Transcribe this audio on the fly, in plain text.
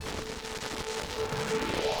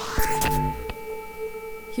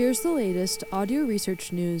Here's the latest audio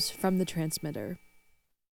research news from the transmitter.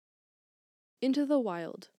 Into the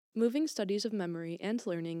Wild, Moving Studies of Memory and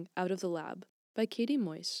Learning Out of the Lab by Katie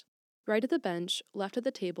Moyse. Right at the bench, left at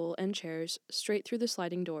the table and chairs, straight through the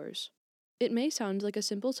sliding doors. It may sound like a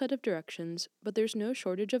simple set of directions, but there's no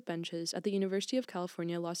shortage of benches at the University of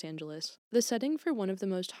California, Los Angeles, the setting for one of the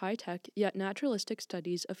most high-tech yet naturalistic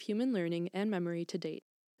studies of human learning and memory to date.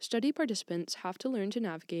 Study participants have to learn to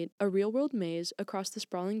navigate a real-world maze across the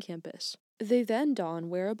sprawling campus. They then don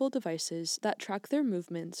wearable devices that track their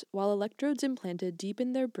movements, while electrodes implanted deep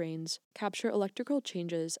in their brains capture electrical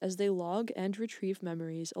changes as they log and retrieve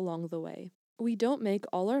memories along the way. We don't make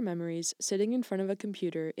all our memories sitting in front of a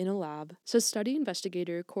computer in a lab, says study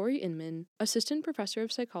investigator Corey Inman, assistant professor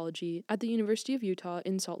of psychology at the University of Utah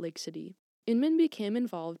in Salt Lake City. Inman became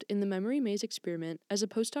involved in the memory maze experiment as a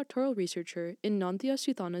postdoctoral researcher in Nandhya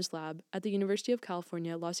Suthana's lab at the University of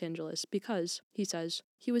California, Los Angeles because, he says,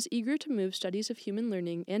 he was eager to move studies of human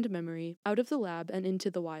learning and memory out of the lab and into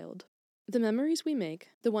the wild. The memories we make,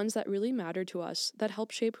 the ones that really matter to us, that help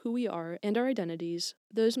shape who we are and our identities,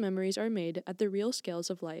 those memories are made at the real scales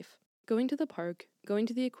of life. Going to the park, going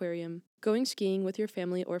to the aquarium, going skiing with your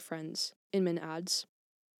family or friends, Inman adds.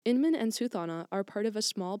 Inman and Suthana are part of a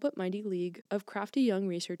small but mighty league of crafty young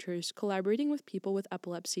researchers collaborating with people with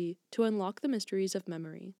epilepsy to unlock the mysteries of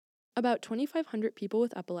memory. About 2,500 people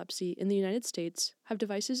with epilepsy in the United States have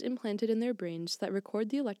devices implanted in their brains that record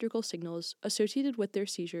the electrical signals associated with their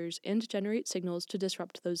seizures and generate signals to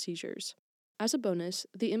disrupt those seizures. As a bonus,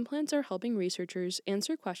 the implants are helping researchers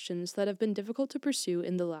answer questions that have been difficult to pursue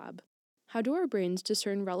in the lab. How do our brains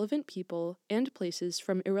discern relevant people and places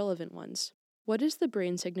from irrelevant ones? What is the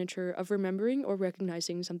brain signature of remembering or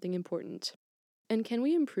recognizing something important? And can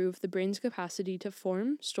we improve the brain's capacity to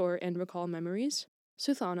form, store, and recall memories?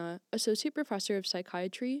 Suthana, associate professor of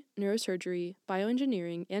psychiatry, neurosurgery,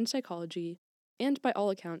 bioengineering, and psychology, and by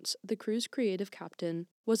all accounts, the crew's creative captain,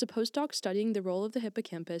 was a postdoc studying the role of the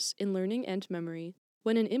hippocampus in learning and memory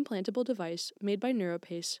when an implantable device made by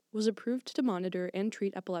NeuroPace was approved to monitor and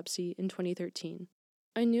treat epilepsy in 2013.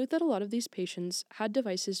 I knew that a lot of these patients had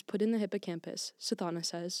devices put in the hippocampus, Suthana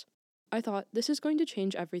says. I thought, this is going to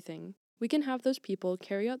change everything. We can have those people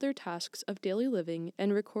carry out their tasks of daily living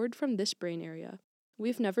and record from this brain area.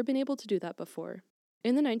 We've never been able to do that before.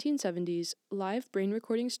 In the 1970s, live brain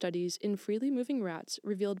recording studies in freely moving rats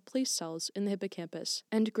revealed place cells in the hippocampus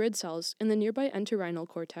and grid cells in the nearby entorhinal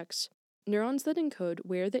cortex, neurons that encode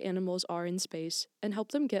where the animals are in space and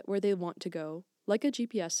help them get where they want to go, like a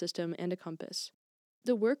GPS system and a compass.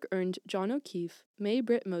 The work earned John O'Keefe, May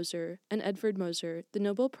Britt Moser, and Edvard Moser the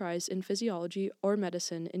Nobel Prize in Physiology or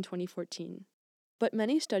Medicine in 2014. But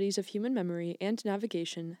many studies of human memory and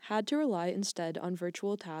navigation had to rely instead on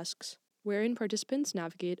virtual tasks, wherein participants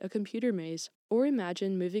navigate a computer maze or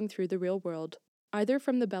imagine moving through the real world, either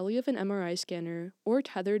from the belly of an MRI scanner or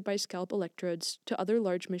tethered by scalp electrodes to other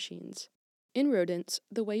large machines. In rodents,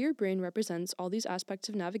 the way your brain represents all these aspects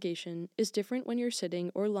of navigation is different when you're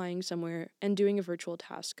sitting or lying somewhere and doing a virtual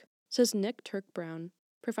task, says Nick Turk-Brown,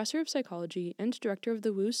 professor of psychology and director of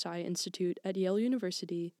the Wu Tsai Institute at Yale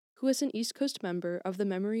University, who is an East Coast member of the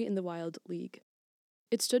Memory in the Wild League.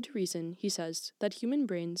 It stood to reason, he says, that human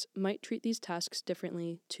brains might treat these tasks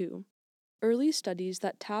differently, too. Early studies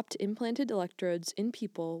that tapped implanted electrodes in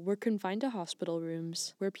people were confined to hospital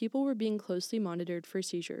rooms where people were being closely monitored for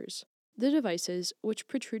seizures. The devices, which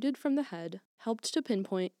protruded from the head, helped to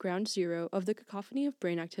pinpoint ground zero of the cacophony of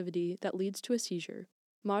brain activity that leads to a seizure.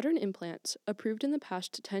 Modern implants, approved in the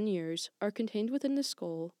past 10 years, are contained within the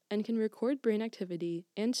skull and can record brain activity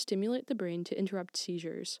and stimulate the brain to interrupt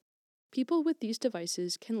seizures. People with these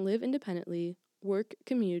devices can live independently, work,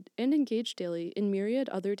 commute, and engage daily in myriad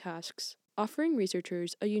other tasks, offering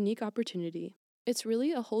researchers a unique opportunity. It's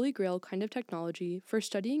really a holy grail kind of technology for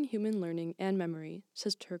studying human learning and memory,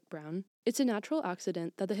 says Turk-Brown. It's a natural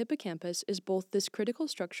accident that the hippocampus is both this critical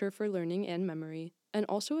structure for learning and memory, and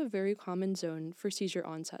also a very common zone for seizure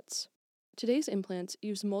onsets. Today's implants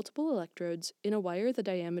use multiple electrodes in a wire the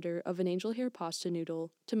diameter of an angel hair pasta noodle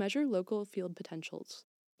to measure local field potentials,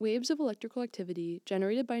 waves of electrical activity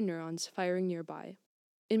generated by neurons firing nearby.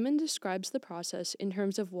 Inman describes the process in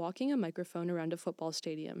terms of walking a microphone around a football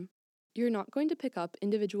stadium. You're not going to pick up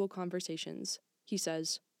individual conversations, he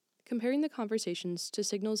says, comparing the conversations to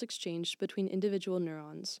signals exchanged between individual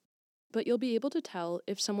neurons. But you'll be able to tell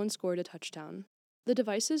if someone scored a touchdown. The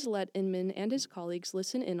devices let Inman and his colleagues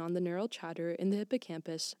listen in on the neural chatter in the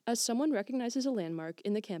hippocampus as someone recognizes a landmark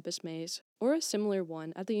in the campus maze, or a similar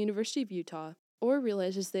one at the University of Utah, or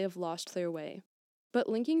realizes they have lost their way. But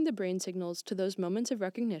linking the brain signals to those moments of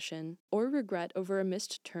recognition or regret over a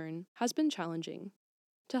missed turn has been challenging.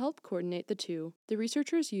 To help coordinate the two, the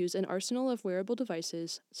researchers use an arsenal of wearable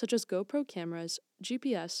devices such as GoPro cameras,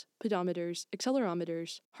 GPS, pedometers,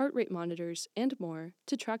 accelerometers, heart rate monitors, and more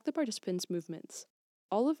to track the participants' movements,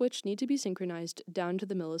 all of which need to be synchronized down to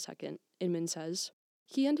the millisecond, Inman says.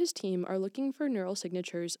 He and his team are looking for neural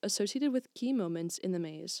signatures associated with key moments in the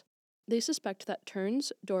maze. They suspect that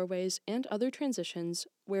turns, doorways, and other transitions,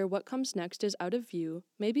 where what comes next is out of view,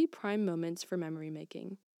 may be prime moments for memory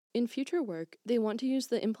making. In future work, they want to use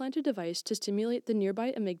the implanted device to stimulate the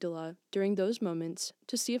nearby amygdala during those moments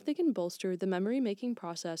to see if they can bolster the memory-making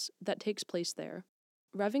process that takes place there.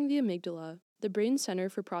 Revving the amygdala, the brain's center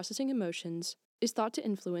for processing emotions, is thought to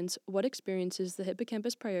influence what experiences the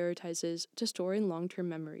hippocampus prioritizes to store in long-term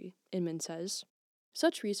memory, Inman says.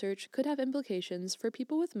 Such research could have implications for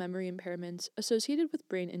people with memory impairments associated with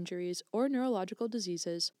brain injuries or neurological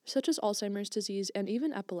diseases such as Alzheimer's disease and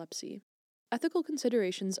even epilepsy. Ethical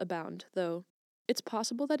considerations abound, though. It's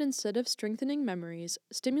possible that instead of strengthening memories,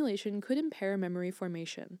 stimulation could impair memory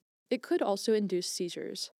formation. It could also induce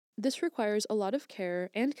seizures. This requires a lot of care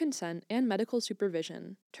and consent and medical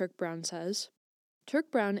supervision, Turk Brown says.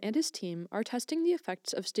 Turk Brown and his team are testing the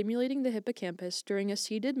effects of stimulating the hippocampus during a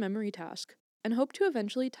seated memory task, and hope to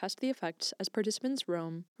eventually test the effects as participants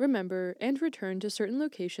roam, remember, and return to certain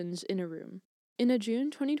locations in a room. In a June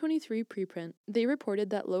 2023 preprint, they reported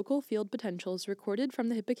that local field potentials recorded from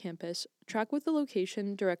the hippocampus track with the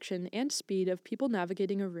location, direction, and speed of people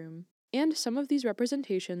navigating a room, and some of these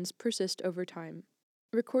representations persist over time.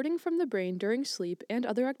 Recording from the brain during sleep and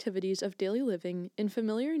other activities of daily living in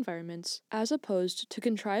familiar environments, as opposed to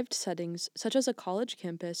contrived settings such as a college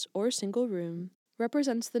campus or single room,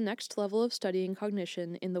 represents the next level of studying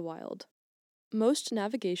cognition in the wild. Most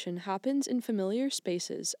navigation happens in familiar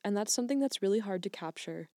spaces, and that's something that's really hard to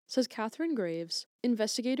capture, says Catherine Graves,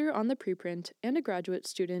 investigator on the preprint and a graduate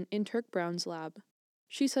student in Turk Brown's lab.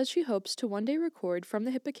 She says she hopes to one day record from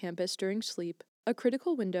the hippocampus during sleep, a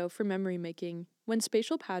critical window for memory making, when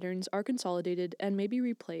spatial patterns are consolidated and may be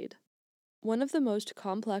replayed. One of the most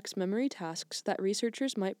complex memory tasks that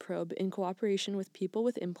researchers might probe in cooperation with people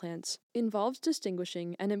with implants involves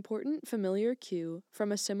distinguishing an important familiar cue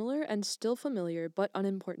from a similar and still familiar but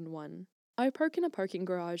unimportant one. I park in a parking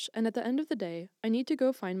garage, and at the end of the day, I need to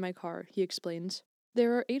go find my car, he explains.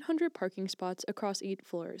 There are 800 parking spots across 8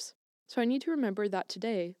 floors. So I need to remember that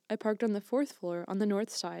today, I parked on the 4th floor on the north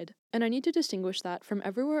side, and I need to distinguish that from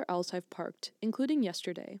everywhere else I've parked, including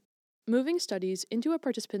yesterday. Moving studies into a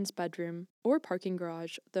participant's bedroom or parking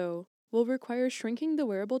garage, though, will require shrinking the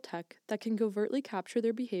wearable tech that can covertly capture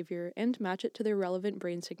their behavior and match it to their relevant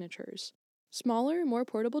brain signatures. Smaller, more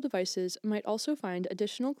portable devices might also find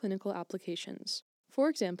additional clinical applications. For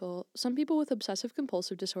example, some people with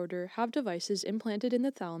obsessive-compulsive disorder have devices implanted in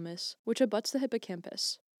the thalamus, which abuts the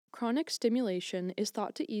hippocampus. Chronic stimulation is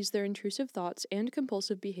thought to ease their intrusive thoughts and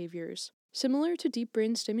compulsive behaviors, similar to deep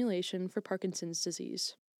brain stimulation for Parkinson's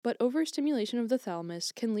disease. But overstimulation of the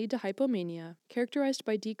thalamus can lead to hypomania, characterized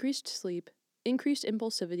by decreased sleep, increased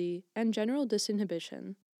impulsivity, and general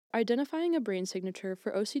disinhibition. Identifying a brain signature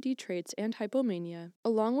for OCD traits and hypomania,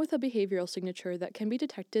 along with a behavioral signature that can be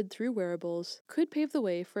detected through wearables, could pave the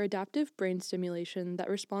way for adaptive brain stimulation that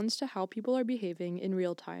responds to how people are behaving in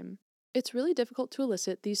real time. It's really difficult to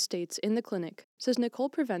elicit these states in the clinic, says Nicole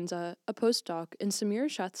Provenza, a postdoc in Samir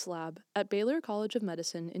Sheth's lab at Baylor College of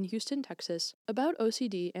Medicine in Houston, Texas, about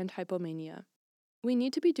OCD and hypomania. We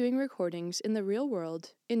need to be doing recordings in the real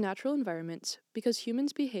world, in natural environments, because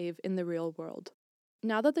humans behave in the real world.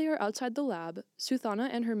 Now that they are outside the lab, Suthana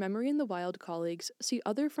and her Memory in the Wild colleagues see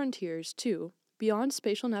other frontiers, too, beyond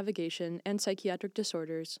spatial navigation and psychiatric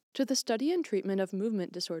disorders, to the study and treatment of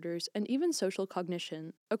movement disorders and even social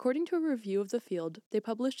cognition, according to a review of the field they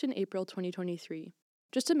published in April 2023.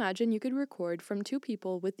 Just imagine you could record from 2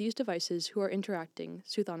 people with these devices who are interacting,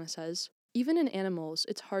 Suthana says. Even in animals,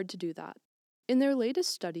 it's hard to do that. In their latest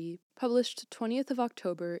study, published 20th of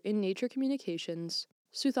October in Nature Communications,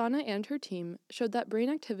 Suthana and her team showed that brain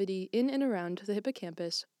activity in and around the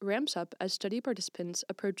hippocampus ramps up as study participants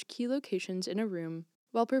approach key locations in a room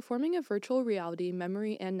while performing a virtual reality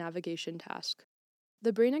memory and navigation task.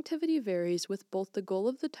 The brain activity varies with both the goal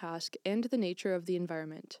of the task and the nature of the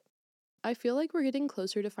environment. I feel like we're getting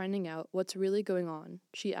closer to finding out what's really going on,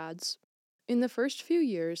 she adds. In the first few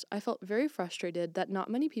years, I felt very frustrated that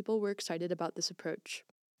not many people were excited about this approach.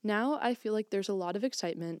 Now I feel like there's a lot of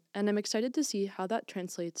excitement, and I'm excited to see how that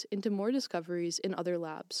translates into more discoveries in other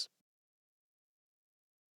labs.